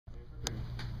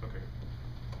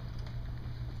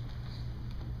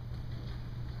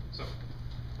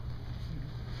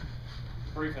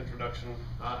brief introduction.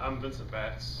 I'm Vincent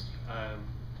Batts. I'm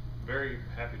very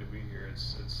happy to be here.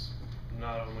 It's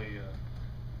not only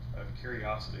a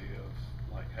curiosity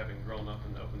of like having grown up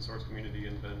in the open source community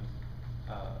and been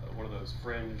one of those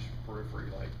fringe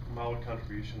periphery, like mild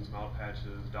contributions, mild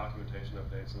patches, documentation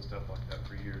updates and stuff like that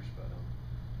for years,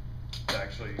 but to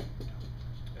actually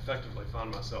effectively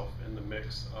find myself in the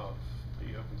mix of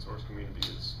the open source community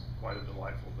is quite a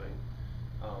delightful thing.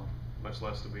 Much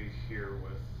less to be here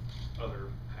with other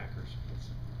hackers. It's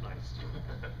nice.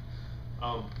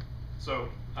 So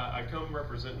I come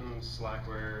representing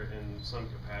Slackware in some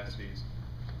capacities,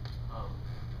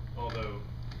 although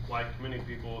like many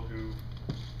people who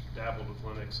dabble with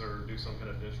Linux or do some kind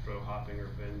of distro hopping or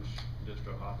binge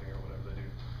distro hopping or whatever they do,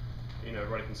 you know,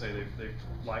 everybody can say they've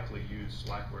likely used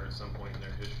Slackware at some point in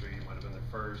their history. It might have been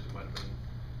their first, it might have been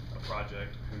a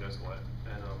project, who knows what.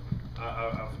 And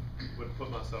I would put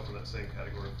myself in that same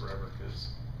category forever because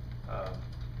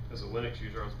as a Linux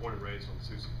user, I was born and raised on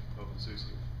SUSE, OpenSUSE.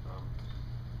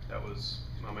 That was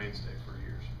my mainstay for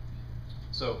years.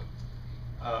 So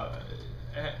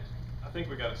I think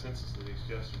we got a census of these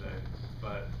yesterday,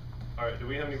 but all right, do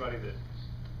we have anybody that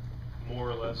more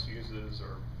or less uses,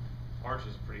 or Arch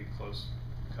is a pretty close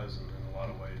cousin in a lot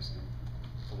of ways and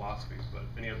philosophies, but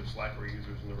any other Slackware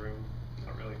users in the room?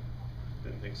 Not really?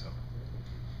 Didn't think so.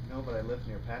 No, but I live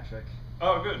near Patrick.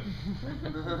 Oh, good.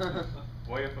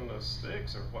 Way up in the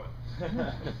sticks, or what?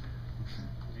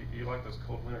 you like those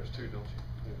cold winters too, don't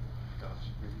you?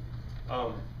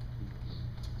 Gosh.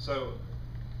 So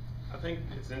I think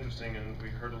it's interesting, and we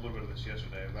heard a little bit of this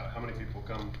yesterday about how many people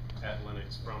come at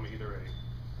Linux from either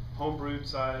a homebrewed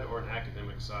side or an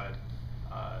academic side.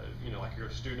 You know, like you're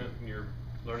a student and you're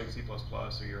learning C++,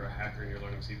 or you're a hacker and you're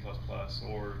learning C++,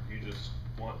 or you just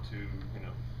want to, you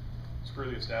know,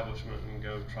 screw the establishment and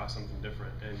go try something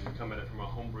different, and you come at it from a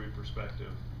homebrewed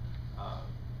perspective.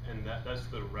 And that's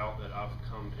the route that I've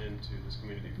come into this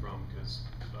community from, because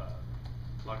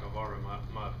like Alvaro,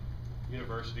 my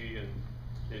university and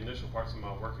the initial parts of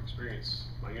my work experience,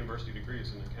 my university degree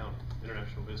is in accounting,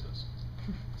 international business.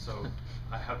 So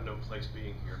I have no place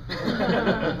being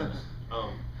here.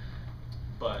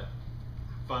 But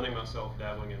finding myself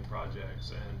dabbling in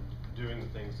projects and doing the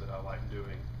things that I like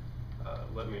doing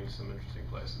led me into some interesting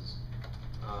places.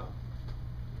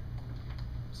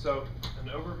 So an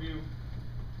overview,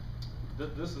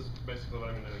 this is basically what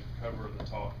I'm going to cover in the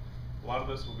talk. A lot of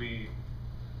this will be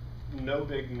no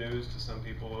big news to some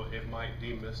people. It might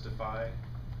demystify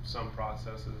some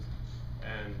processes,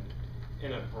 and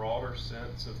in a broader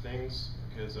sense of things,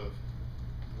 because of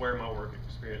where my work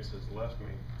experience has left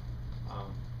me,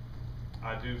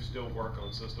 I do still work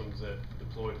on systems that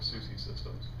deploy to SUSE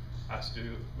systems.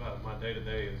 My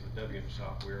day-to-day is a Debian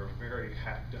shop. We're a very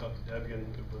hacked up Debian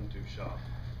Ubuntu shop.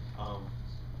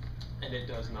 And it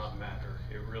does not matter.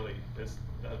 It really is.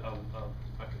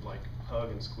 I could like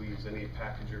hug and squeeze any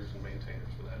packagers and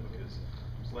maintainers for that, because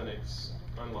Linux,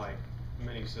 unlike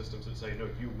many systems that say, no,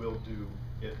 you will do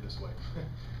it this way,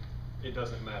 it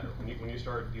doesn't matter. When you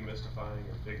start demystifying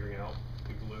and figuring out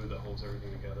the glue that holds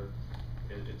everything together,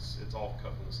 it's all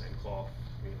cut from the same cloth,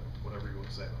 you know, whatever you want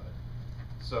to say about it.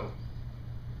 So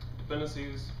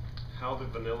dependencies, how the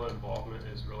vanilla involvement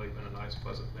has really been a nice,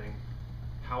 pleasant thing.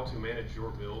 How to manage your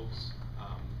builds,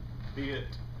 be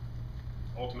it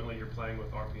ultimately you're playing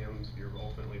with RPMs, you're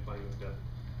ultimately playing with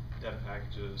dev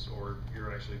packages, or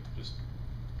you're actually just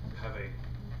have a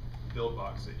build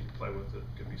box that you play with that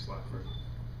could be Slackware.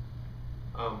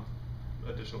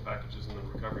 Additional packages, and then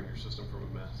recovering your system from a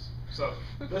mess. So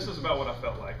this is about what I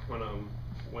felt like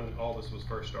when all this was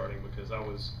first starting, because I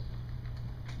was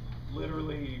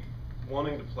literally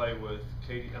wanting to play with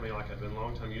KDE. I mean, like, I've been a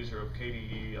long time user of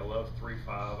KDE. I love 3.5.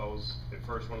 I was at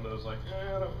first one of those like,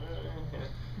 I don't,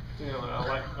 you know,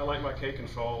 I like my K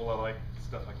control. I like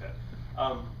stuff like that.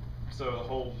 So the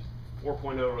whole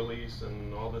 4.0 release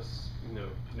and all this, you know,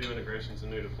 new integrations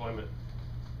and new deployment,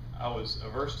 I was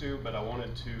averse to, but I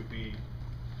wanted to be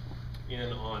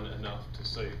in on enough to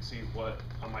see what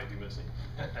I might be missing.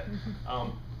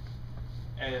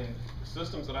 And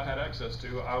systems that I had access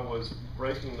to, I was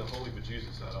breaking the holy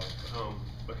bejesus out of,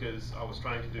 because I was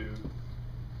trying to do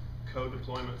code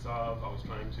deployments of, I was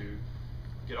trying to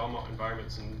get all my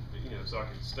environments, and you know, so I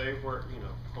could stay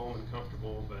home and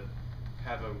comfortable, but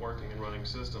have a working and running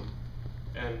system.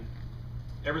 And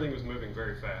everything was moving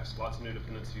very fast. Lots of new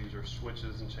dependencies or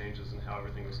switches and changes in how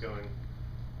everything was going.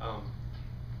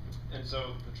 And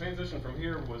so the transition from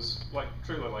here was like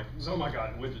truly like, oh my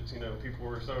God, widgets, you know, people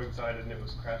were so excited and it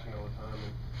was crashing all the time.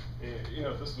 And, you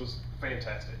know, this was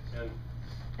fantastic. And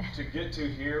to get to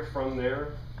here from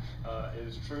there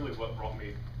is truly what brought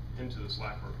me into the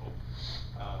Slackware world,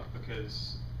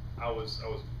 because I was,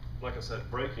 like I said,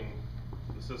 breaking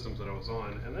the systems that I was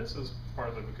on, and this is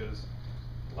partly because,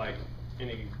 like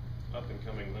any up and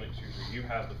coming Linux user, you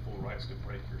have the full rights to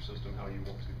break your system how you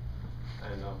want to,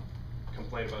 and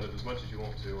complain about it as much as you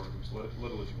want to, or as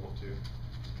little as you want to.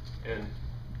 And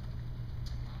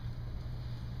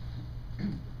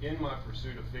in my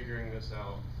pursuit of figuring this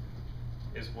out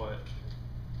is what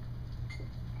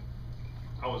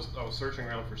I was searching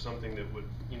around for something that would,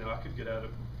 I could get out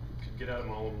of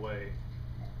my own way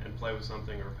and play with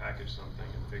something or package something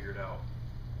and figure it out.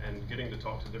 And getting to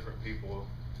talk to different people,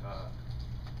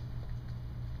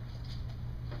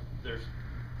 there's,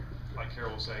 like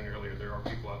Carol was saying earlier, there are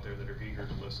people out there that are eager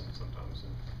to listen sometimes,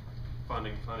 and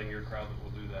finding your crowd that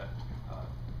will do that.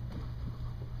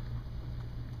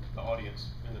 The audience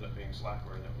ended up being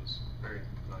Slackware, and that was very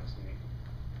nice and neat.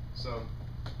 So,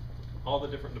 all the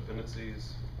different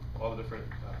dependencies, all the different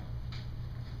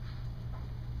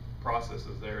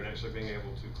processes there, and actually being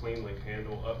able to cleanly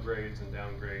handle upgrades and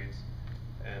downgrades,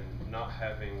 and not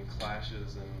having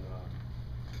clashes, and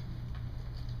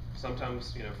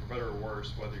sometimes, for better or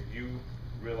worse, whether you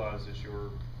realize that you're,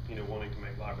 wanting to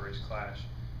make libraries clash,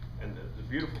 and the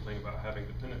beautiful thing about having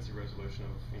dependency resolution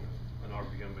of, an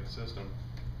RPM-based system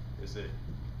is that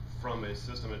from a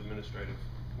system administrative,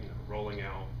 rolling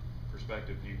out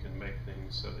perspective, you can make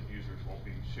things so that users won't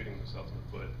be shooting themselves in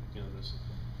the foot, this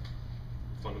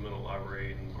fundamental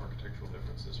library and architectural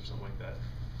differences or something like that.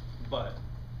 But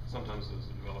sometimes as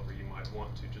a developer, you might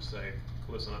want to just say,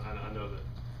 listen, I know that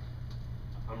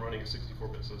I'm running a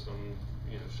 64-bit system,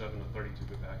 shoving a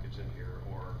 32-bit package in here,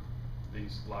 or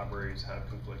these libraries have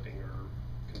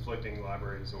conflicting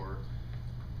libraries, or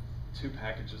two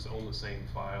packages own the same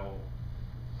file.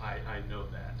 I know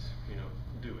that,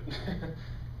 do it.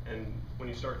 And when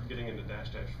you start getting into dash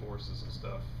forces and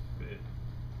stuff, it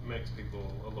makes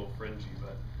people a little fringy,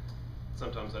 but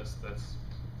sometimes that's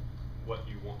what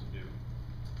you want to do.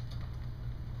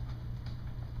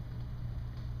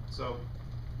 So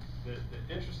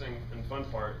the interesting and fun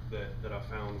part that I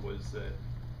found was that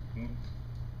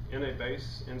in a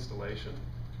base installation,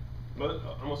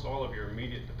 almost all of your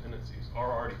immediate dependencies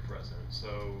are already present.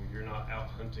 So you're not out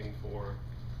hunting for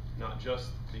not just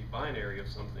the binary of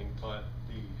something, but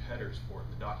the headers for it,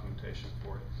 the documentation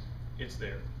for it. It's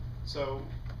there. So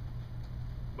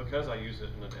because I use it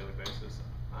on a daily basis,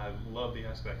 I love the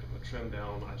aspect of a trim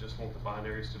down. I just want the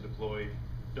binaries to deploy.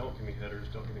 Don't give me headers,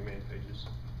 don't give me main pages.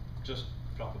 Just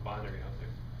drop a binary out there.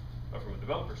 But from a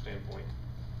developer standpoint,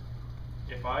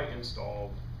 if I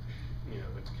install,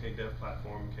 it's KDE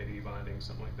platform, KDE binding,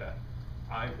 something like that,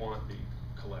 I want the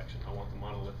collection. I want the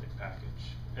monolithic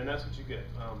package. And that's what you get.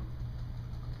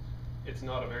 It's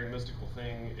not a very mystical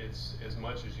thing. It's as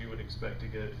much as you would expect to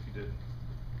get if you did,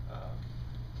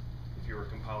 if you were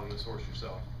compiling the source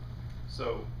yourself.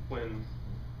 So when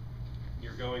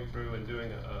you're going through and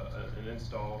doing an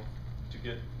install to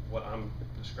get what I'm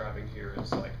describing here,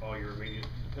 it's like all your immediate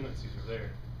dependencies are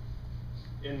there.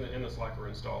 In the Slackware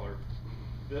installer,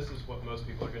 this is what most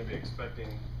people are going to be expecting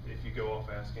if you go off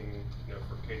asking,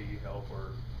 for KDE help,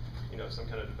 or some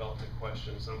kind of development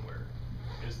question somewhere,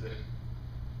 is that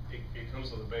it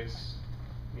comes with a base,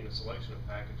 selection of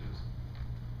packages.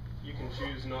 You can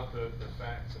choose not the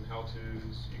facts and how-tos,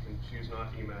 you can choose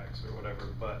not Emacs or whatever,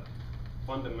 but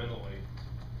fundamentally,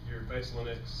 your base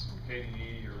Linux, your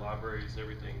KDE, your libraries,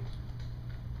 everything,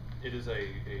 it is a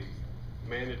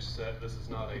managed set. This is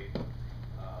not a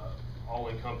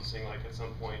all-encompassing, like at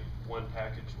some point one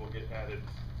package will get added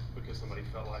because somebody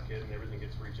felt like it and everything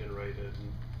gets regenerated,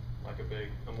 and like a big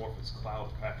amorphous cloud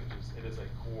of packages. It is a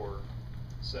core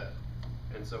set.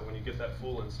 And so when you get that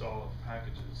full install of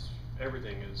packages,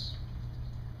 everything is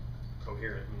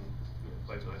coherent and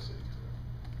plays nicely.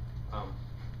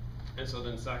 And so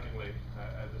then secondly,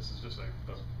 this is just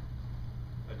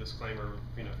a disclaimer,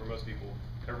 for most people,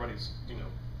 everybody's,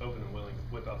 open and willing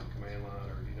to whip out the command line,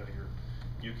 or,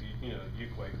 your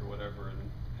Uquake or whatever, and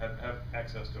have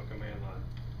access to a command line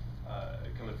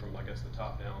coming from, I guess, the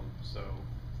top down. So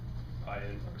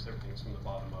because everything's from the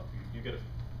bottom up. You get a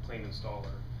clean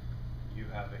installer, you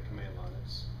have a command line.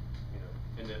 It's,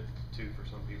 init 2 for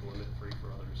some people, init 3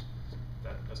 for others.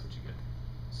 That's what you get.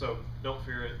 So don't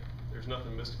fear it. There's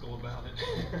nothing mystical about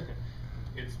it.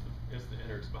 It's the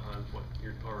innards behind what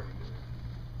you're already doing.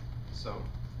 So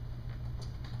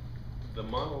the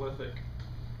monolithic,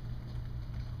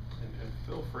 and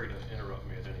feel free to interrupt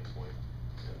me at any point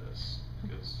in this,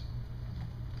 because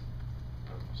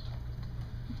I'm just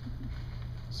talking.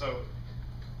 So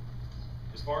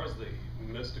as far as the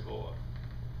mystical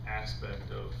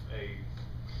aspect of a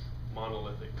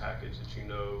monolithic package that you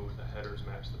know the headers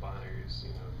match the binaries, you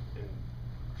know, and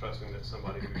trusting that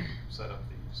somebody who set up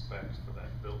the specs for that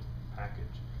built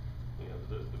package, you know,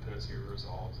 the dependency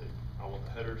resolves it. I want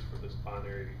the headers for this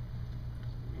binary,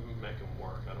 make them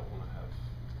work. I don't want to have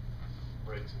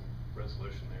breaks in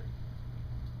resolution there.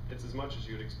 It's as much as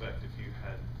you'd expect if you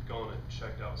had gone and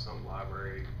checked out some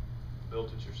library,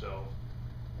 built it yourself,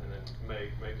 and then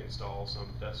make install some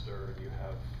Dester, and you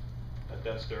have a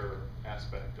Dester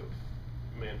aspect of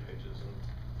man pages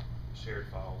and shared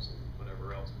files and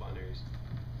whatever else, binaries.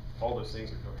 All those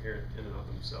things are coherent in and of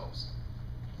themselves.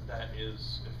 That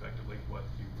is effectively what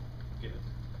you get.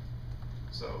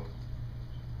 So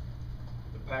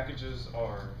the packages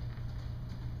are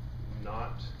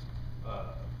not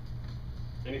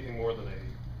anything more than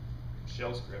a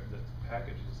shell script that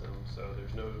packages them. So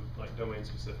there's no like domain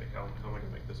specific, how am I going to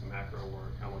make this macro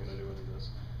work, how am I going to do any of this,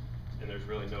 and there's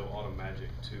really no auto magic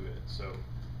to it. So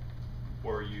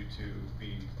were you to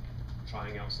be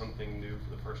trying out something new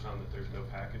for the first time that there's no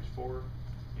package for,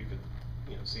 you could,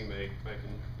 you know,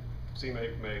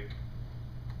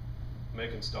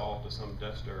 make install to some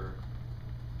Dester,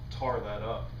 tar that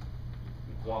up,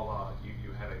 voila,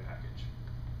 you have a package.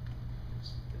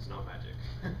 It's not magic.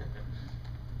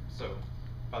 So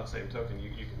by the same token, you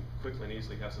can quickly and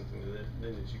easily have something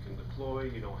that you can deploy.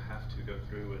 You don't have to go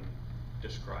through and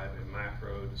describe a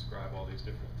macro, describe all these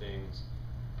different things.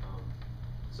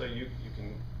 So you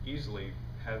can easily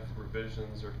have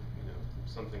revisions, or you know,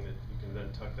 something that you can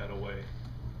then tuck that away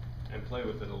and play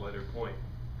with at a later point.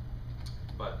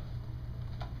 But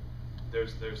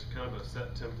there's kind of a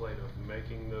set template of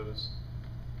making those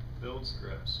build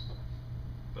scripts,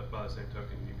 but by the same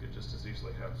token, you could just as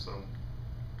easily have some,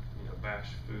 you know,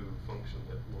 bash foo function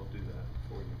that will do that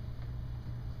for you.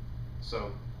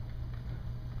 So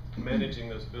managing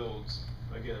those builds,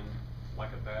 again,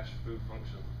 like a bash foo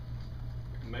function.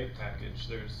 Make package,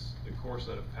 there's the core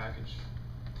set of package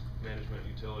management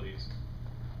utilities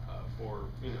for,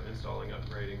 you know, installing,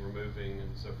 upgrading, removing, and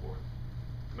so forth.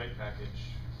 Make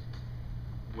package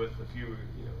with a few,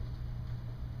 you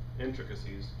know,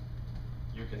 intricacies.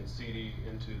 You can CD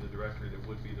into the directory that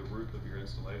would be the root of your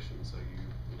installation. So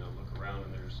you know, look around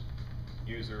and there's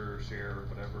user, share,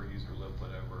 whatever, user lib,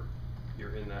 whatever.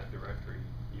 You're in that directory.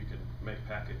 You can make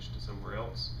package to somewhere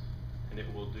else, and it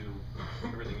will do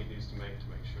everything it needs to make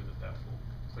sure that that will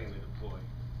cleanly deploy.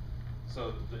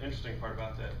 So the interesting part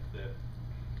about that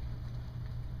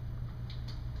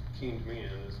keyed me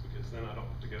in is because then I don't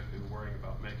have to go through worrying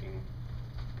about making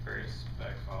various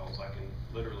spec files. I can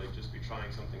literally just be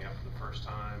trying something out for the first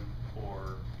time,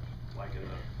 or like in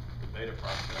the beta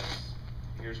process,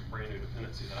 here's a brand new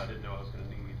dependency that I didn't know I was going to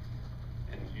need,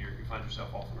 and you find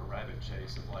yourself off in a rabbit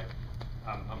chase of like,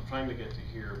 I'm trying to get to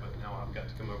here, but now I've got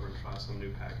to come over and try some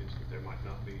new package that there might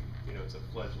not be. You know, it's a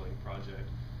fledgling project.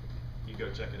 You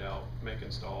go check it out, make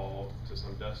install to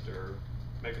some Dester,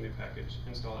 make a new package,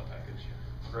 install that package.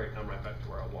 Great, I'm right back to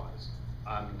where I was.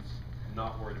 I'm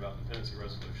not worried about dependency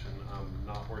resolution. I'm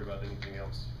not worried about anything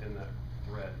else in that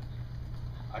thread.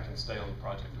 I can stay on the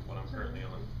project of what I'm currently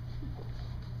on.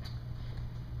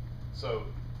 So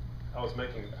I was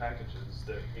making packages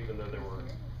that, even though they were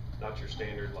not your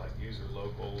standard like user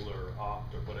local or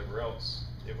opt or whatever else,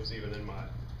 it was even in my,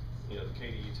 you know, the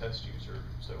KDE test user,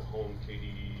 so home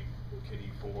KDE,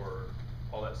 KDE4,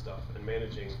 all that stuff, and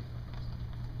managing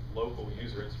local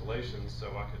user installations so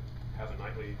I could have a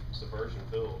nightly subversion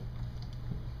build,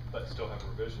 but still have a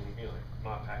revision, you know, like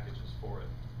my packages for it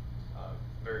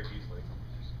very easily.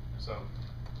 So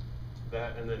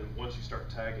that, and then once you start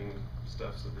tagging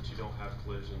stuff so that you don't have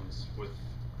collisions with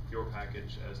your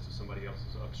package as to somebody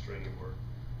else's upstream, or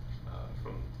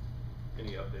from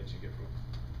any updates you get from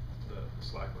the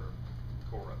Slackware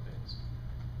core updates.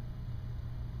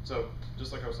 So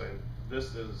just like I was saying,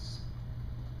 this is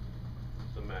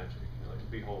the magic. You know,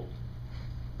 like, behold,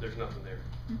 there's nothing there.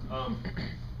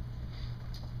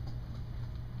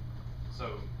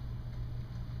 So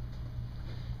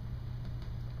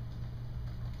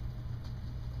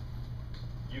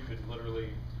you could literally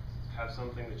have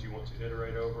something that you want to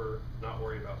iterate over, not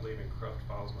worry about leaving corrupt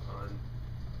files behind.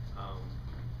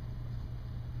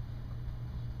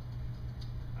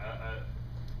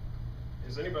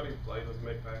 Has anybody played with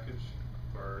Make Package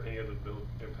or any of the build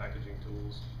and packaging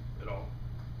tools at all?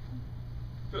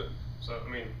 Good. So I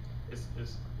mean, it's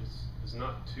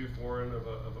not too foreign of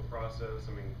a process.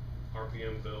 I mean,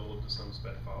 RPM build to some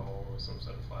spec file or some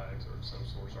set of flags or some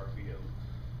source RPM.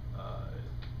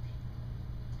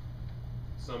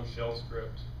 Some shell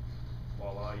script,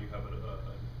 voila, you have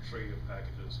a tree of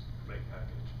packages, make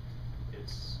package.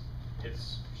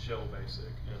 It's shell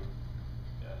basic, and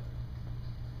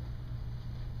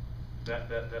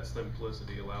that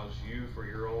simplicity allows you for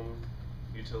your own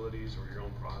utilities or your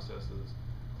own processes.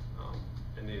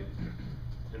 And then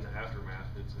in the aftermath,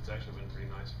 it's actually been pretty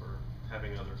nice for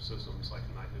having other systems like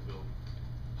a nightly build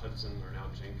Hudson or now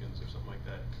Jenkins or something like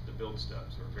that. The build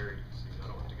steps are very easy. I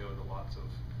don't have to go into lots of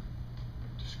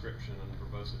description and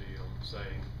verbosity on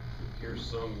saying, here's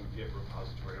some Git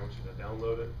repository. I want you to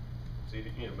download it,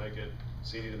 CD, make it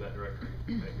CD to that directory,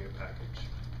 make me a package.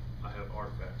 I have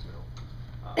artifacts now.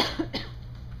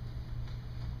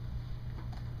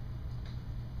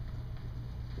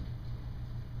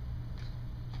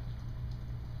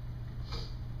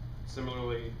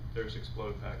 Similarly, there's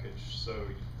explode package. So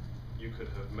you could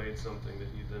have made something that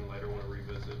you then later want to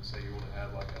revisit. Say you want to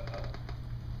add like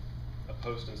a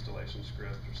post installation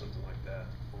script or something like that,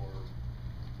 or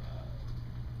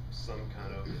some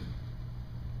kind of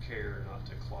care not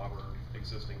to clobber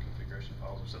existing configuration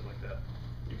files or something like that.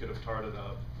 You could have tarred it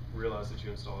up, realized that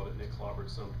you installed it and it clobbered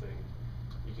something.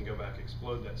 You can go back,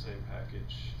 explode that same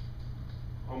package,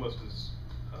 almost as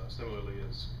similarly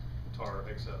as tar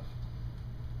xf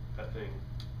that thing,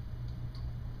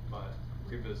 but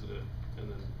revisit it and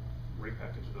then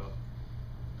repackage it up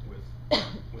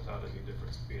without any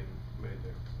difference being made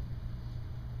there.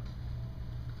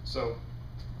 So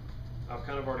I've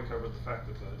kind of already covered the fact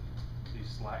that these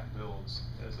Slack builds,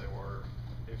 as they were,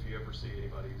 if you ever see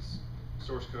anybody's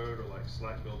source code or like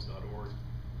slackbuilds.org,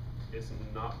 it's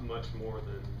not much more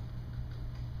than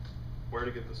where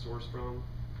to get the source from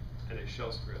and a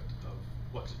shell script of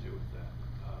what to do with that.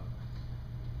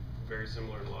 Very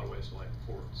similar in a lot of ways to like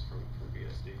ports from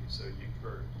BSD. So you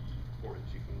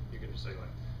can just say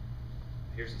like,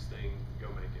 here's this thing, go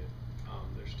make it.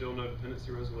 There's still no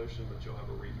dependency resolution, but you'll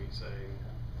have a README saying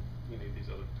you need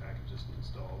these other packages to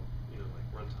install, like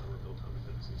runtime or build time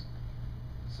dependencies.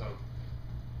 So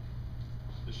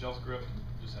the shell script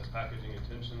just has packaging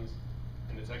intentions,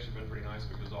 and it's actually been pretty nice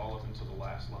because all up until the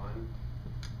last line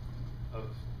of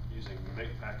using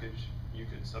make package, you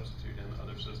could substitute in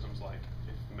other systems, like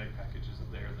if the make package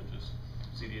isn't there, then just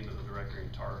cd into the directory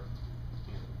and tar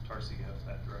cf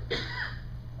that directory,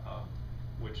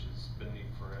 which has been neat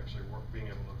for actually being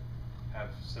able to have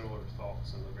similar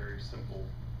thoughts in a very simple,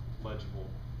 legible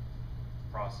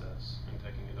process and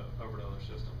taking it over to other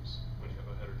systems when you have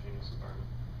a heterogeneous environment.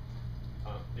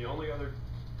 The only other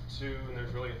two, and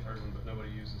there's really a third one, but nobody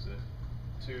uses it,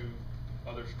 two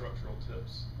other structural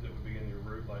tips that would be in your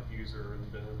root, like user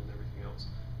and bin and everything else,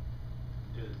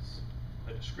 is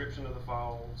a description of the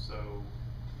file, so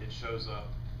it shows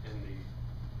up in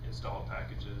the installed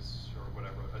packages or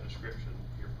whatever, a description,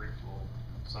 your brief little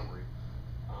summary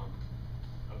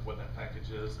of what that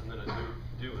package is, and then a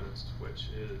do inst, which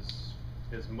is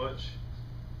as much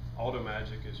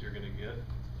automagic as you're going to get,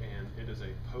 and it is a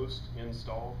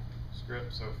post-install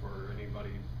script. So for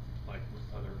anybody like with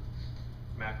other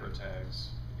macro tags,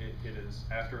 it is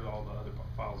after all the other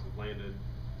files have landed,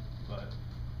 but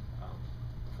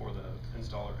before the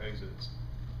installer exits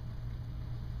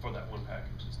for that one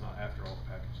package. It's not after all the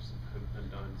packages have been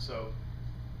done. So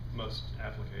most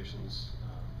applications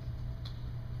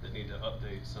that need to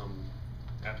update some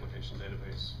application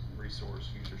database resource,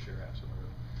 user share apps, or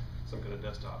whatever, some kind of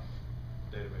desktop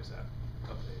database app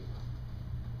update.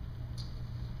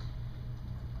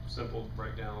 Simple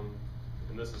breakdown,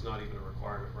 and this is not even a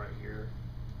requirement right here,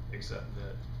 except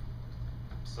that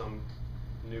some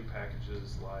new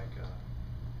packages like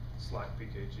Slack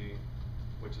PKG,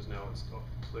 which is now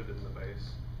included in the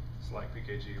base, Slack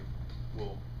PKG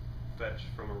will fetch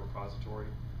from a repository.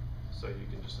 So you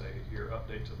can just say, here,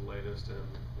 update to the latest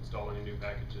and install any new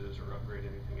packages or upgrade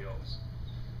anything else.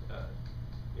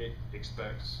 It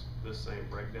expects this same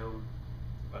breakdown,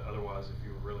 but otherwise, if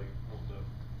you really want to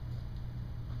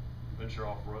venture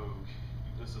off rogue,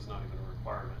 this is not even a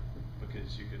requirement,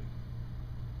 because you could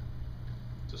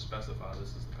just specify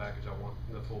this is the package I want,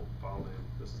 the full file name,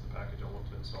 this is the package I want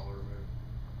to install or remove.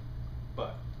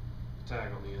 But the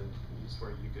tag on the end is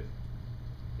where you could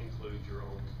include your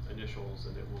own initials,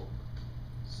 and it will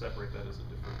separate that as a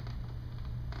different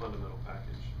fundamental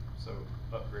package. So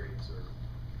upgrades or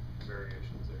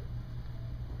variations there.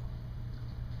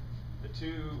 The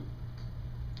two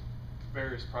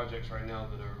various projects right now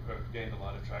that have gained a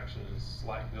lot of traction is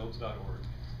slackbuilds.org,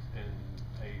 and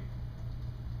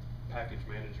a package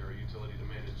manager, a utility to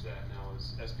manage that now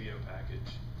is SBO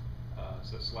package.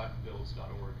 So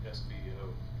slackbuilds.org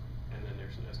SBO, and then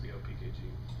there's an SBO PKG.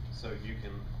 So you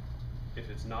can, if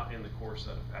it's not in the core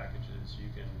set of packages, you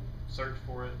can search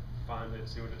for it, find it,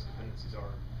 see what its dependencies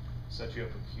are, set you up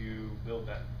a queue, build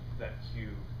that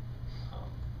queue,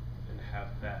 and have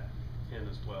that in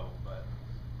as well. But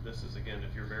this is again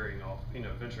if you're venturing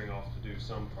off to do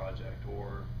some project,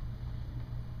 or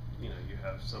you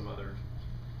have some other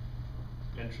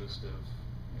interest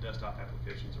of desktop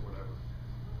applications or whatever.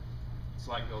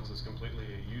 Slack Builds is completely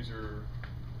a user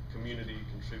community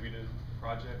contributed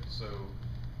project, so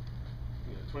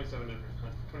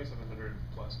 2,700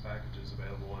 plus packages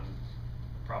available, and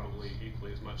probably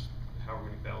equally as much, however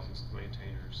many thousands of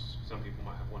maintainers. Some people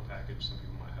might have one package, some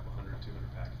people might have 100,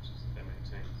 200 packages that they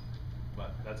maintain,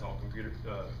 but that's all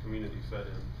community fed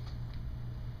in.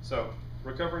 So,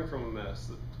 recovering from a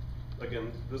mess,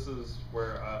 again, this is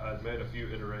where I'd made a few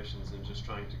iterations in just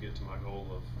trying to get to my goal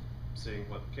of seeing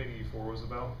what KDE 4 was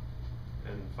about,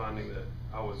 and finding that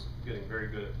I was getting very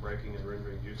good at breaking and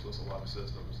rendering useless a lot of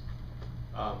systems.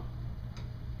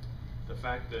 The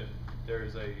fact that there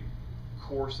is a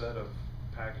core set of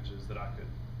packages that I could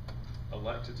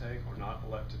elect to take or not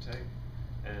elect to take,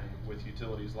 and with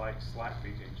utilities like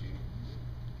Slackware,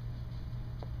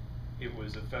 it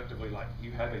was effectively like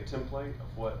you have a template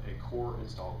of what a core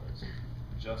install is.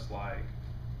 Just like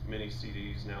many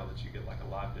CDs now that you get like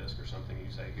a live disk or something,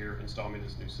 you say, here, install me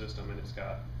this new system, and it's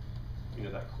got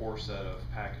that core set of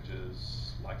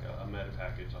packages, like a meta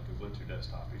package, like Ubuntu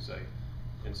Desktop. You say,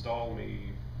 install me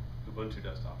Ubuntu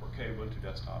Desktop or Ubuntu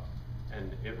Desktop,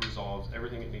 and it resolves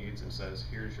everything it needs and says,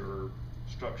 here's your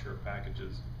structure of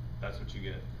packages, that's what you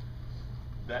get.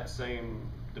 That same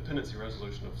dependency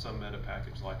resolution of some meta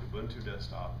package like Ubuntu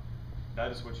Desktop,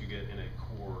 that is what you get in a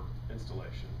core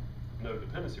installation. No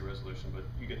dependency resolution, but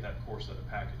you get that core set of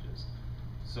packages.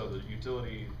 So the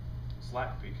utility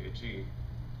Slackware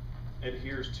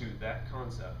adheres to that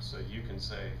concept, so you can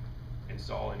say,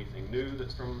 install anything new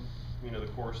that's from the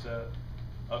core set,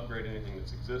 upgrade anything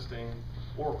that's existing,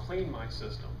 or clean my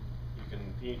system. You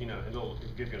can, it'll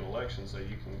give you an election, so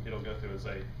it'll go through and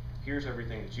say, here's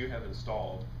everything that you have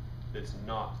installed that's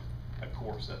not a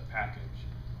core set package.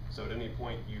 So at any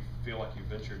point you feel like you've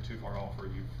ventured too far off, or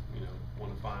you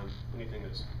want to find anything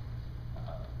that's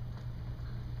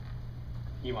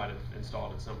you might have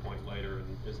installed at some point later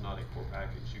and is not a core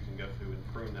package, you can go through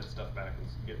and prune that stuff back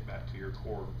and get back to your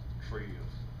core tree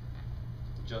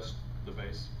of just the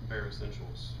bare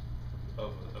essentials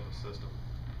of a system.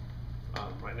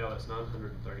 Right now that's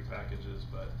 930 packages,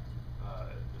 but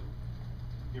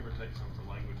give or take some for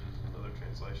languages and other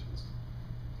translations.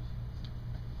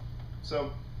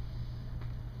 So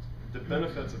the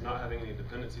benefits of not having any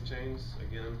dependency chains,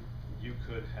 again, you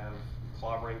could have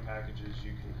clobbering packages,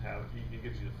 it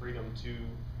gives you the freedom to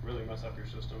really mess up your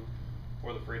system,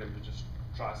 or the freedom to just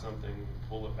try something,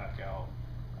 pull it back out,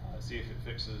 see if it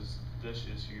fixes this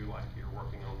issue, like you're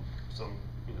working on some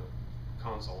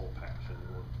console patch,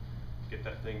 or get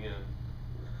that thing in,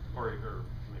 or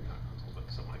maybe not console,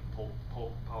 but something like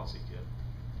pull policy kit.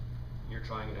 You're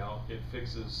trying it out, it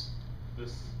fixes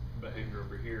this behavior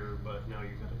over here, but now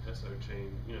you've got an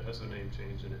SO name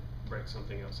change, and it breaks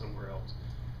something else somewhere else.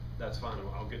 That's fine,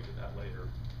 I'll get to that later.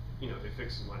 It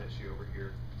fixes my issue over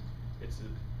here. It's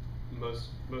most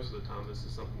of the time this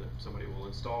is something that somebody will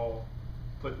install,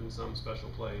 put in some special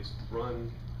place,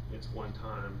 run its one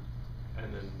time,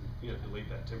 and then delete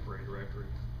that temporary directory.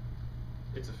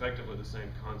 It's effectively the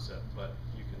same concept, but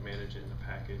you can manage it in a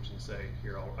package and say,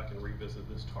 here, I can revisit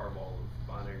this tarball of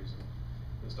binaries and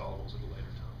installables at a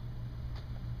later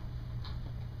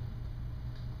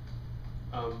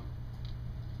time.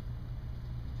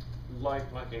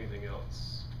 Like anything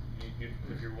else,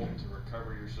 if you're wanting to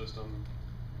recover your system,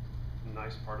 the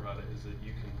nice part about it is that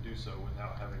you can do so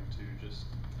without having to just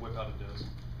whip out a disk,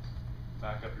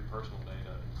 back up your personal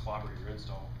data, and clobber your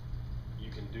install. You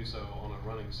can do so on a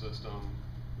running system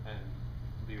and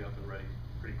be up and ready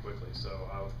pretty quickly. So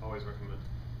I would always recommend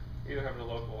either having a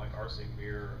local like rsync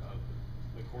mirror of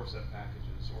the core set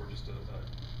packages, or just an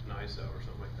ISO or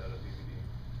something like that, a DVD.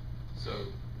 So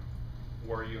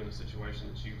were you in a situation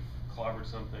that you've clobbered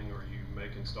something, or you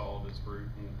make install this brute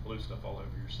and blew stuff all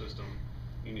over your system,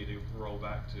 you need to roll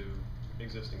back to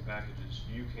existing packages,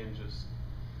 you can just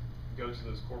go to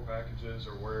those core packages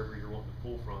or wherever you're wanting to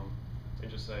pull from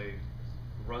and just say,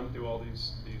 run through all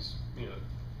these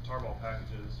tarball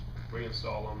packages,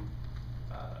 reinstall them.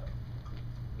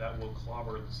 That will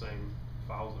clobber the same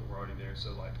files that were already there.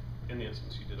 So like in the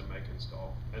instance you did a make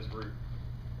install as root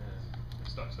and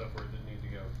stuck stuff where it didn't need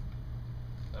to go.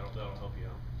 That'll help you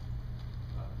out.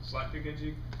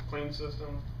 Slackware clean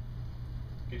system,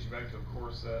 gets you back to a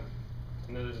core set,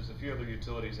 and then there's a few other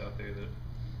utilities out there that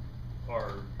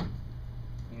are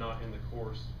not in the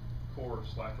core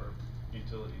Slackware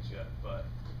utilities yet, but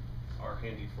are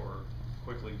handy for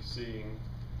quickly seeing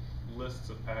lists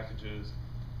of packages,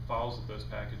 files that those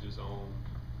packages own,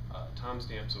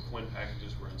 timestamps of when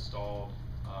packages were installed,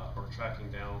 or tracking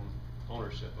down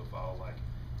ownership of file, like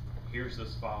here's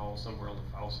this file somewhere on the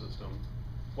file system,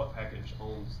 what package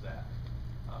owns that?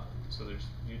 So there's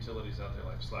utilities out there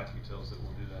like Slackutils that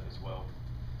will do that as well,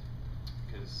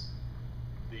 because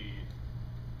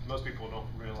most people don't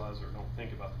realize or don't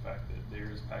think about the fact that there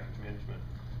is package management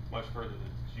much further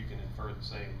that you can infer the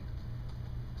same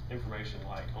information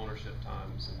like ownership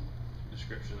times and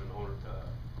description and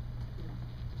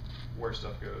where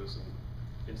stuff goes and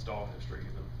install history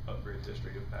and upgrade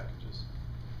history of packages.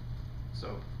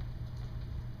 So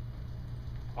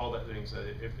all that being said,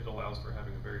 it allows for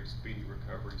having a very speedy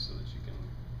recovery so that you can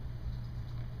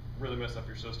really mess up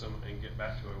your system and get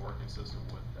back to a working system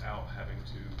without having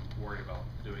to worry about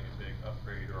doing a big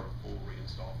upgrade or a full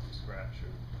reinstall from scratch.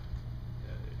 Or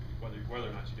whether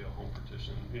or not you do a home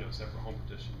partition, separate home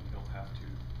partition, you don't have to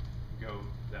go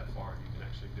that far. You can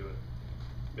actually do it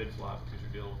mid-flight because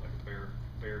you're dealing with like a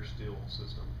bare steel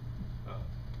system,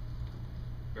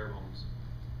 bare bones.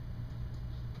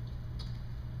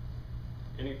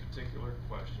 Any particular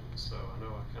questions? So I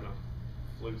know I kind of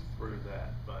flew through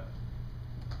that, but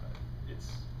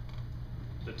it's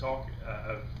the talk.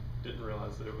 I didn't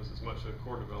realize that it was as much a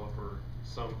core developer,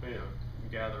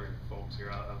 gathering folks here.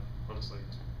 I honestly,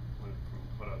 from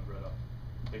what I've read,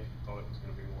 I think thought it was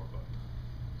going to be more of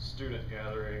a student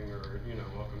gathering, or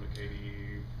welcome to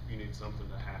KDE. You need something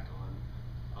to hack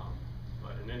on.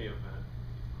 But in any event,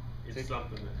 it's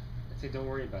something that. I'd say don't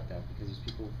worry about that because there's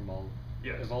people from all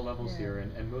of all levels here,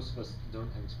 and most of us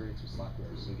don't have experience with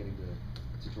Slackware, so getting the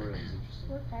tutorial is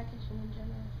interesting. Or packaging in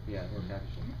general. Yeah, or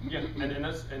packaging. Yeah, and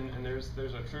that's and there's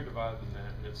a true divide in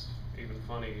that, and it's even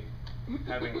funny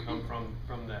having come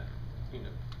from that,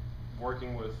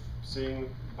 working with seeing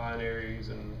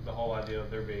binaries and the whole idea of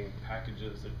there being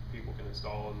packages that people can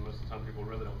install, and most of the time people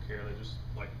really don't care. They just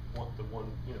like want the one,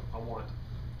 I want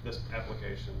this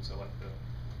application. So like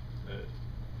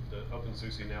the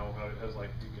OpenSUSE now has like,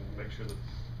 you can make sure that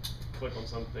click on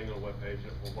something on a web page and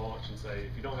it will launch and say,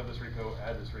 if you don't have this repo,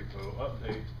 add this repo,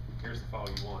 update, here's the file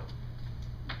you want.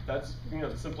 That's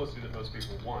the simplicity that most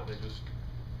people want. They just,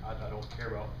 I don't care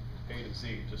about A to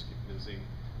Z, just give me the Z.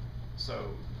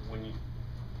 So when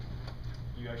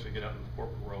you actually get out in the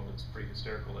corporate world, it's pretty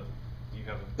hysterical that you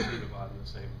have a true divide in the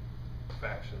same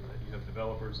fashion, that you have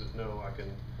developers that know I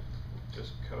can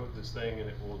just code this thing and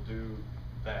it will do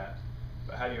that.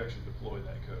 But how do you actually deploy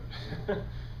that code?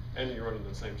 And you're running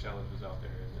the same challenges out there,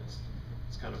 and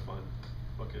it's kind of fun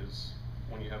because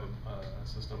when you have a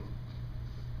system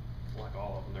like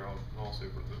all of them, they're all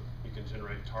super good. You can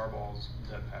generate tarballs,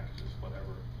 dev packages,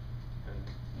 whatever,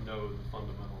 and know the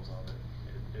fundamentals of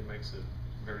it. It makes it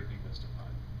very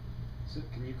demystified. So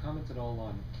can you comment at all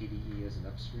on KDE as an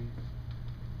upstream?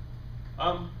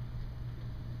 I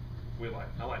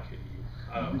like KDE.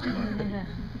 We like KDE.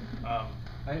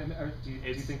 Do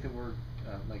you think that we're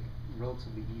like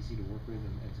relatively easy to work with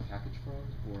and to package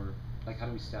from, or like how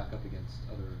do we stack up against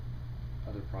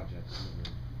other projects?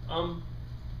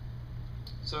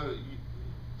 So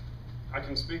I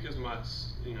can speak as much,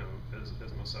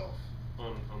 as myself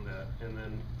on that, and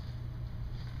then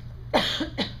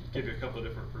give you a couple of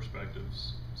different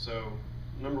perspectives. So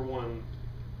number one,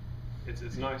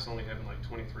 it's nice only having like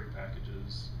 23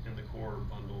 packages in the core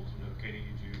bundles,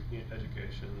 KDE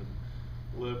education and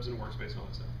libs and workspace and all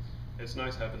that stuff. It's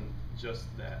nice having just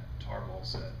that tarball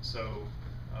set. So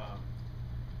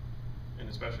and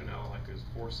especially now, like as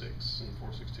 4.6 and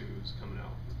 4.6.2 is coming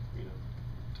out,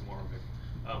 tomorrow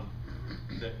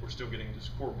maybe, that we're still getting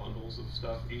just core bundles of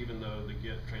stuff, even though the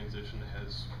Git transition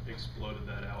has exploded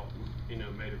that out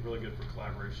and made it really good for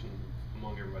collaboration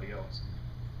among everybody else.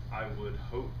 I would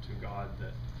hope to God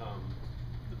that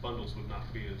the bundles would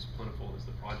not be as plentiful as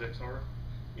the projects are.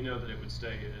 That it would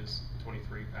stay as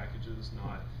 23 packages,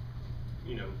 not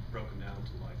broken down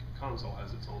to like console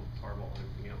has its own tarball and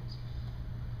everything else.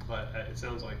 But it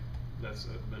sounds like that's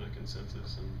been a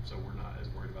consensus, and so we're not as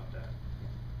worried about that.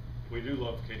 We do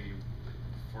love KDE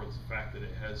for the fact that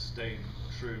it has stayed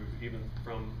true even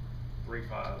from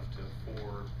 3.5 to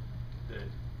 4, that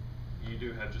you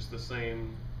do have just the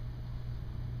same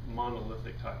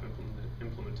monolithic type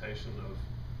implementation of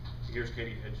here's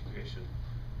KDE education.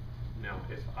 Now,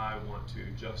 if I want to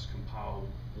just compile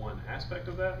one aspect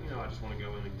of that, I just want to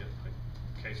go in and get like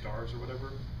K-stars or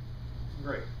whatever,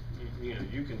 great.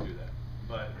 You can do that.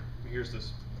 But here's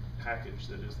this package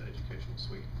that is the educational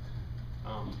suite.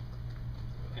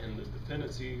 And the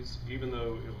dependencies, even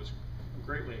though it was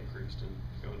greatly increased in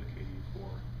going to KDE 4,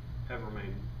 have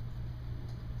remained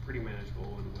pretty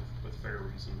manageable and with fair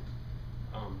reason.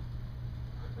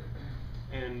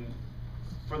 And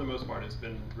for the most part, it's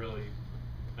been really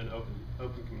an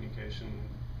open communication,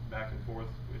 back and forth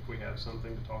if we have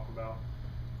something to talk about.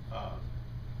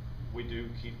 We do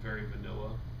keep very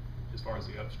vanilla as far as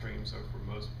the upstream, so for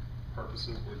most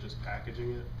purposes, we're just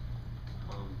packaging it.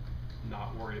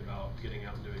 Not worried about getting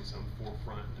out and doing some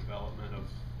forefront development of,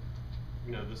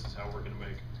 you know, this is how we're gonna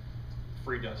make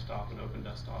free desktop and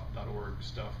opendesktop.org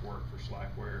stuff work for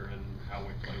Slackware, and how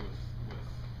we play with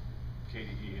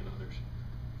KDE and others.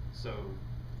 So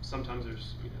sometimes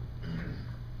there's, you know,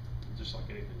 just like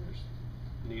anything, there's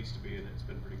needs to be, and it's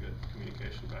been pretty good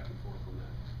communication back and forth on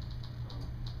that.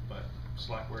 But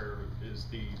Slackware is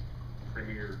the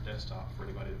premier desktop for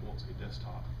anybody that wants a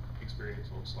desktop experience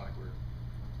on Slackware,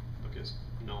 because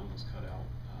GNOME was cut out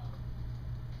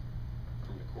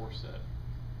from the core set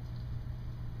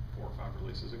 4 or 5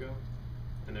 releases ago,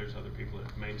 and there's other people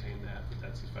that maintain that, but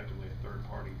that's effectively a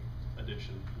third-party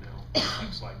edition now.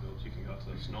 Like Slack builds, you can go to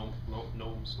those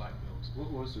GNOME Slack builds.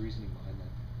 What was the reasoning behind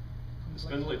that? The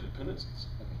spindly dependencies.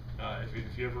 Okay.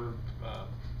 If you ever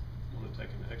want to take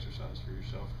an exercise for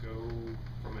yourself, go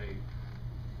from a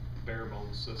bare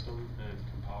bones system and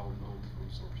compile GNOME from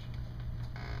source.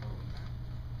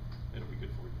 It'll be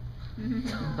good for you.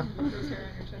 Those hair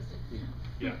on your chest.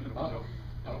 Yeah, it'll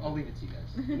I'll leave it to you guys.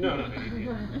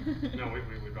 No,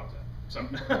 we dropped that. So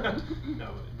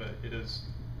no, but it is,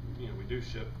 you know, we do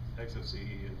ship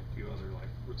XFCE and a few other like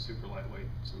super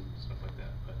lightweights and stuff like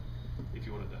that. But if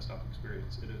you want a desktop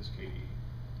experience, it is KDE.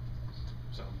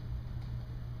 So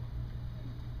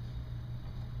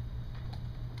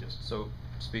yes. So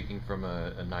speaking from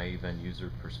a naive end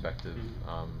user perspective,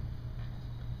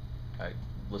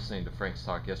 listening to Frank's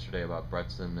talk yesterday about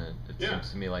Bretson, it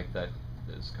seems to me like that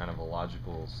is kind of a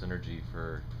logical synergy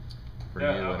for you,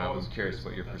 and I'm curious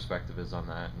what your perspective is on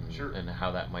that, and and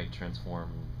how that might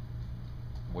transform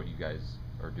what you guys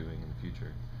are doing in the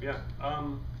future. Yeah.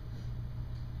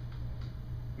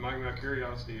 My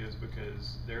curiosity is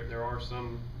because there are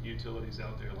some utilities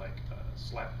out there like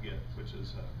Slackware, which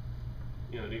is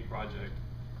a neat project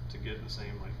to get the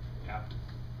same like apt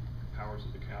powers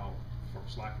of the cow for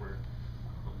Slackware.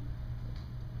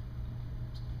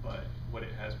 But what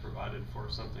it has provided for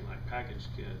something like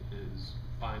PackageKit is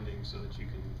binding so that you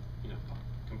can,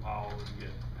 compile and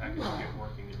get PackageKit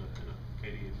working in a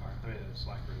KDE environment, a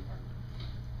Slackware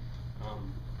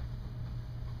environment.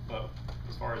 But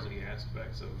as far as any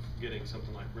aspects of getting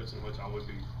something like Bretson, which I would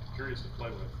be curious to play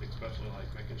with, especially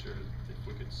like making sure if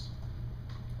we could,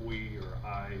 we or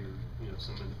I or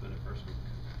some independent person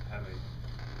could have a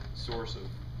source of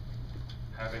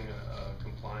having a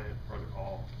compliant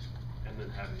protocol, and then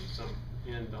having some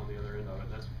end on the other end of it.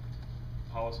 That's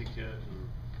PolicyKit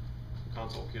and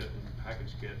ConsoleKit and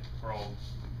PackageKit are all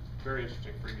very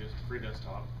interesting free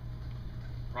desktop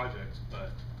projects,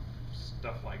 but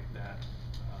stuff like that,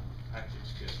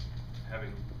 PackageKit,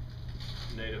 having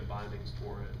native bindings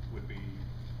for it would be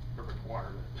a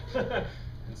requirement.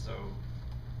 And so,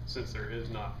 since there is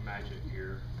not magic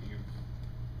here,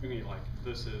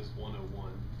 this is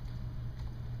 101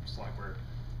 Slackware,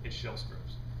 it's shell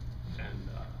scripts. And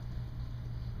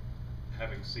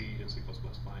having C and C++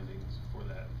 bindings for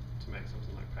that to make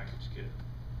something like PackageKit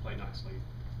play nicely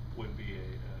would be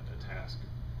a task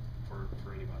for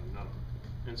anybody. Not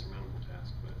an insurmountable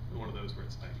task, but one of those where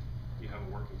it's like you have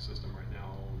a working system right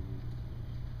now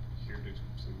and here do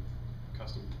some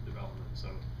custom development. So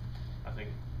I think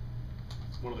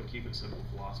one of the keep it simple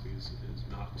philosophies is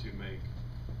not to make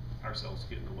ourselves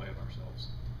get in the way of ourselves.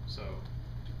 So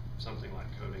something like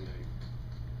coding a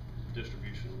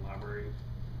distribution library,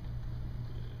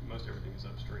 most everything is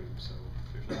upstream, so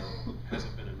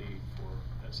hasn't been a need for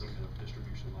some kind of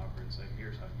distribution library to say,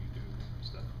 here's how you do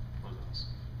stuff on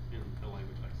us in a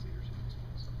language like C or C++.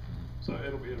 So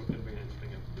it'll be an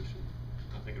interesting evolution.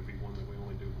 I think it'll be one that we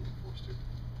only do when we're forced to.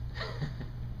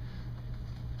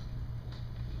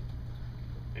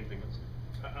 Anything else?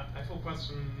 I have a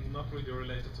question not really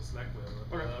related to Slackware,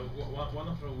 but okay. One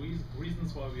of the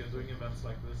reasons why we are doing events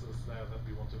like this is that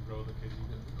we want to grow the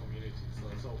KDE community.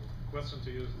 So question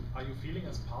to you, are you feeling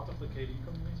as part of the KDE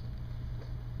community?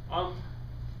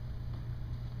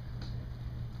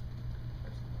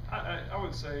 I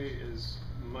would say as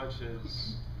much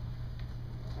as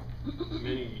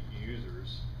many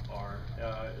users are.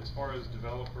 As far as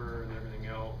developer and everything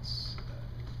else,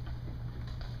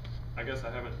 I guess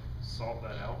I haven't solved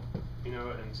that out,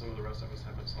 and some of the rest of us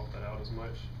haven't solved that out as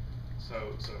much.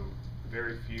 So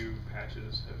very few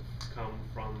patches have come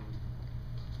from,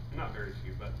 not very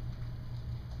few, but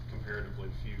comparatively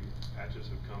few patches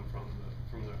have come from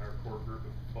our core group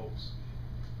of folks.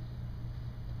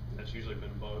 And that's usually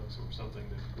been bugs or something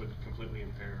that would completely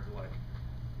impair, like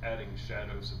adding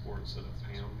shadow support instead of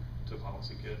PAM to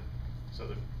PolicyKit. so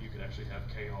that you could actually have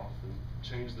K off and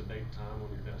change the date time on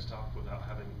your desktop without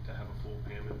having to have a full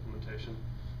PAM implementation.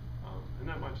 And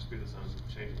that might just be the signs of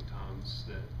changing times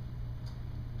that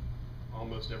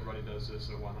almost everybody does this,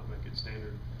 so why not make it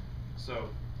standard? So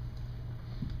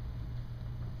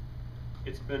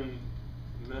it's been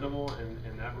minimal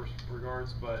in that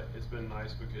regards, but it's been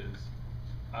nice because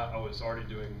I was already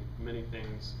doing many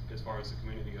things as far as the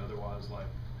community otherwise, like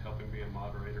helping be a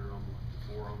moderator on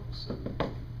the forums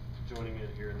and joining in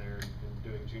here and there and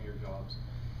doing junior jobs.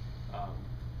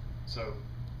 So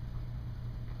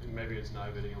maybe it's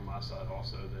naivety on my side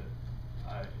also that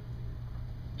I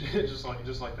just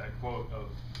like that quote of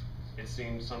it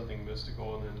seemed something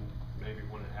mystical, and then maybe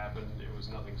when it happened it was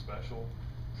nothing special.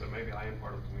 So maybe I am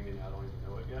part of the community, I don't even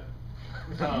know it yet.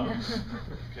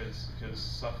 Because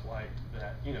stuff like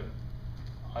that, you know,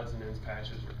 odds and ends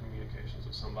patches or communications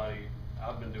with somebody,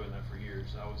 I've been doing that for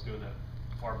years. I was doing that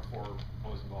far before I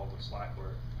was involved with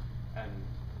Slackware, and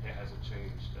it hasn't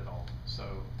changed at all.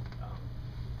 So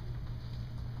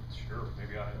sure,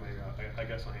 maybe I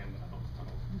guess I am, but I don't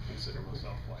consider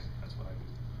myself like that's what I do.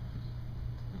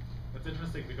 That's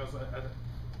interesting because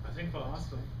I think for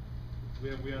us, we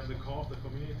are in the core of the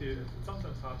community. It's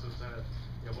sometimes hard to tell,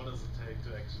 yeah, what does it take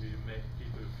to actually make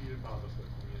people feel part of the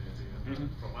community?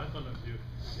 And from my point of view,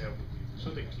 yeah, we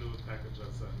should include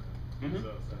packages and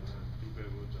users and people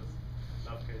who just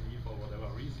love KDE for whatever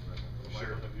reason. And from my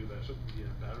point of view, there shouldn't be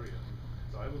a barrier.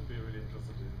 So I would be really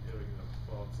interested in hearing your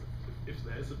thoughts. If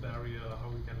there is a barrier, how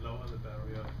we can lower the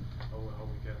barrier, how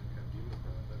we can deal with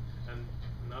that. And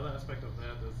another aspect of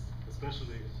that is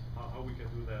especially how we can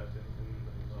do that in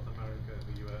North America, in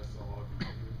the US, or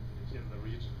here in the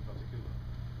region in particular.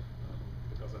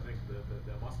 Because I think that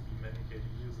there must be many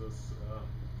KDE users,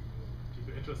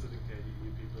 people interested in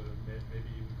KDE, people maybe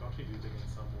even contributing in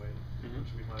some way,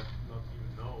 which we might not even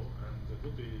know. And it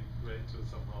would be great to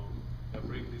somehow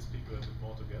bring these people a bit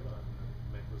more together and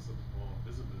make this a bit more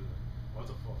visible.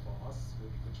 Also for us,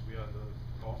 which we are the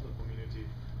core of the community,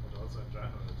 but also in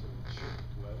general to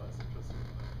whoever is interested in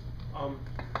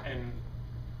that. And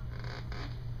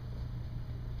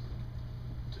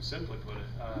to simply put it,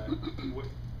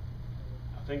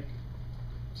 I think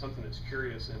something that's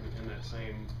curious in that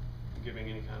same giving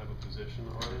any kind of a position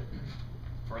on it,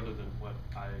 further than what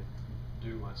I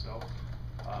do myself,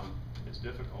 it's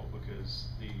difficult because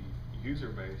the user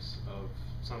base of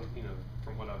some, you know,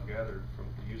 from what I've gathered from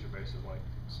the user base of like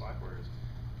Slackware is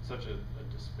such a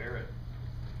disparate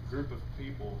group of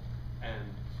people,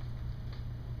 and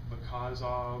because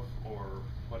of, or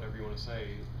whatever you want to say,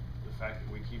 the fact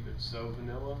that we keep it so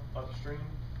vanilla upstream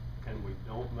and we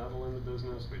don't meddle in the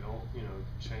business, we don't, you know,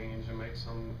 change and make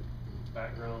some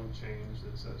background change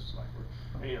that says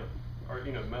Slackware, you know, or,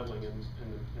 you know, meddling in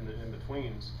the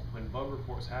in-betweens. When bug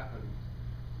reports happen,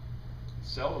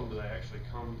 seldom do they actually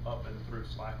come up and through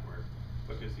Slackware,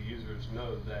 because the users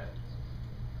know that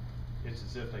it's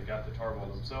as if they got the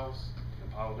tarball themselves,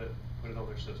 compiled it, put it on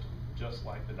their system, just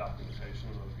like the documentation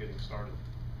of getting started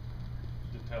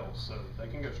details, so they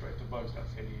can go straight to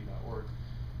bugs.kde.org,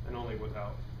 and only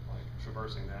without like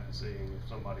traversing that and seeing if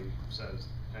somebody says,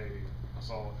 hey, I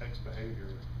saw X behavior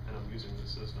and I'm using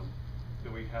this system,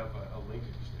 do we have a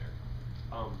linkage there?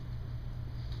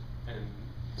 And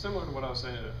similar to what I was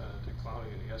saying to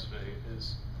Claudia yesterday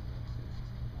is,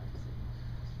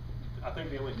 I think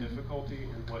the only difficulty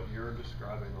in what you're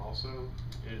describing also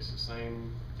is the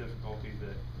same difficulty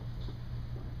that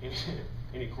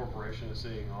any corporation is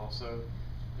seeing also,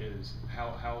 is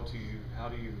how do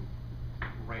you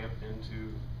ramp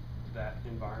into that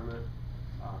environment,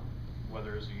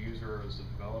 whether as a user or as a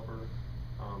developer,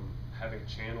 having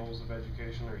channels of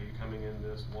education. Are you coming in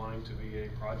this wanting to be a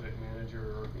project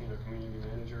manager or, you know, community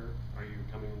manager? Are you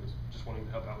coming in this just wanting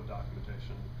to help out with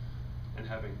documentation, and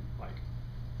having like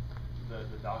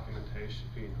the documentation,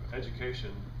 you know,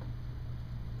 education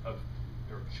of,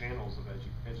 or channels of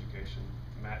education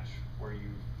match where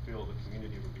you feel the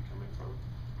community would be coming from?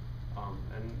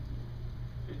 And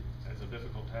it's a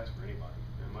difficult task for anybody,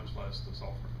 and much less the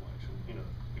software collection, you know,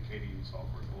 the KDE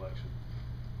software collection.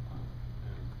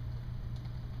 And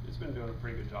it's been doing a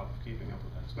pretty good job of keeping up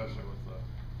with that, especially with the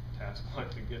tasks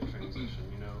like the Git transition,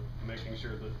 you know, making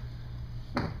sure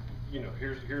that, you know,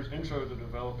 here's intro to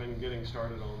developing, getting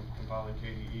started on compiling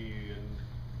KDE, and,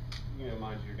 you know,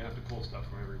 mind you, you're gonna have to pull stuff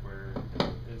from everywhere.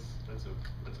 That's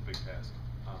a big task.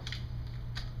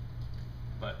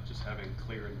 But just having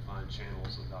clear and defined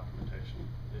channels of documentation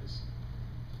is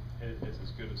as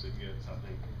good as it gets, I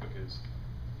think, because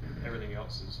everything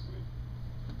else is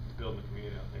building the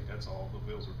community, I think that's all, the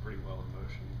wheels are pretty well in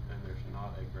motion, and there's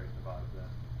not a great divide of that.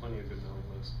 Plenty of good mailing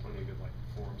lists, plenty of good like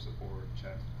forum support,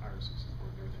 chat, IRC support,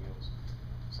 and everything else.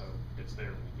 So it's there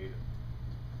when you need it.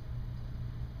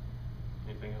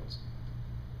 Anything else?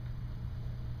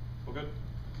 Well, good.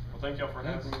 Well, thank y'all for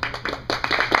having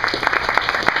me.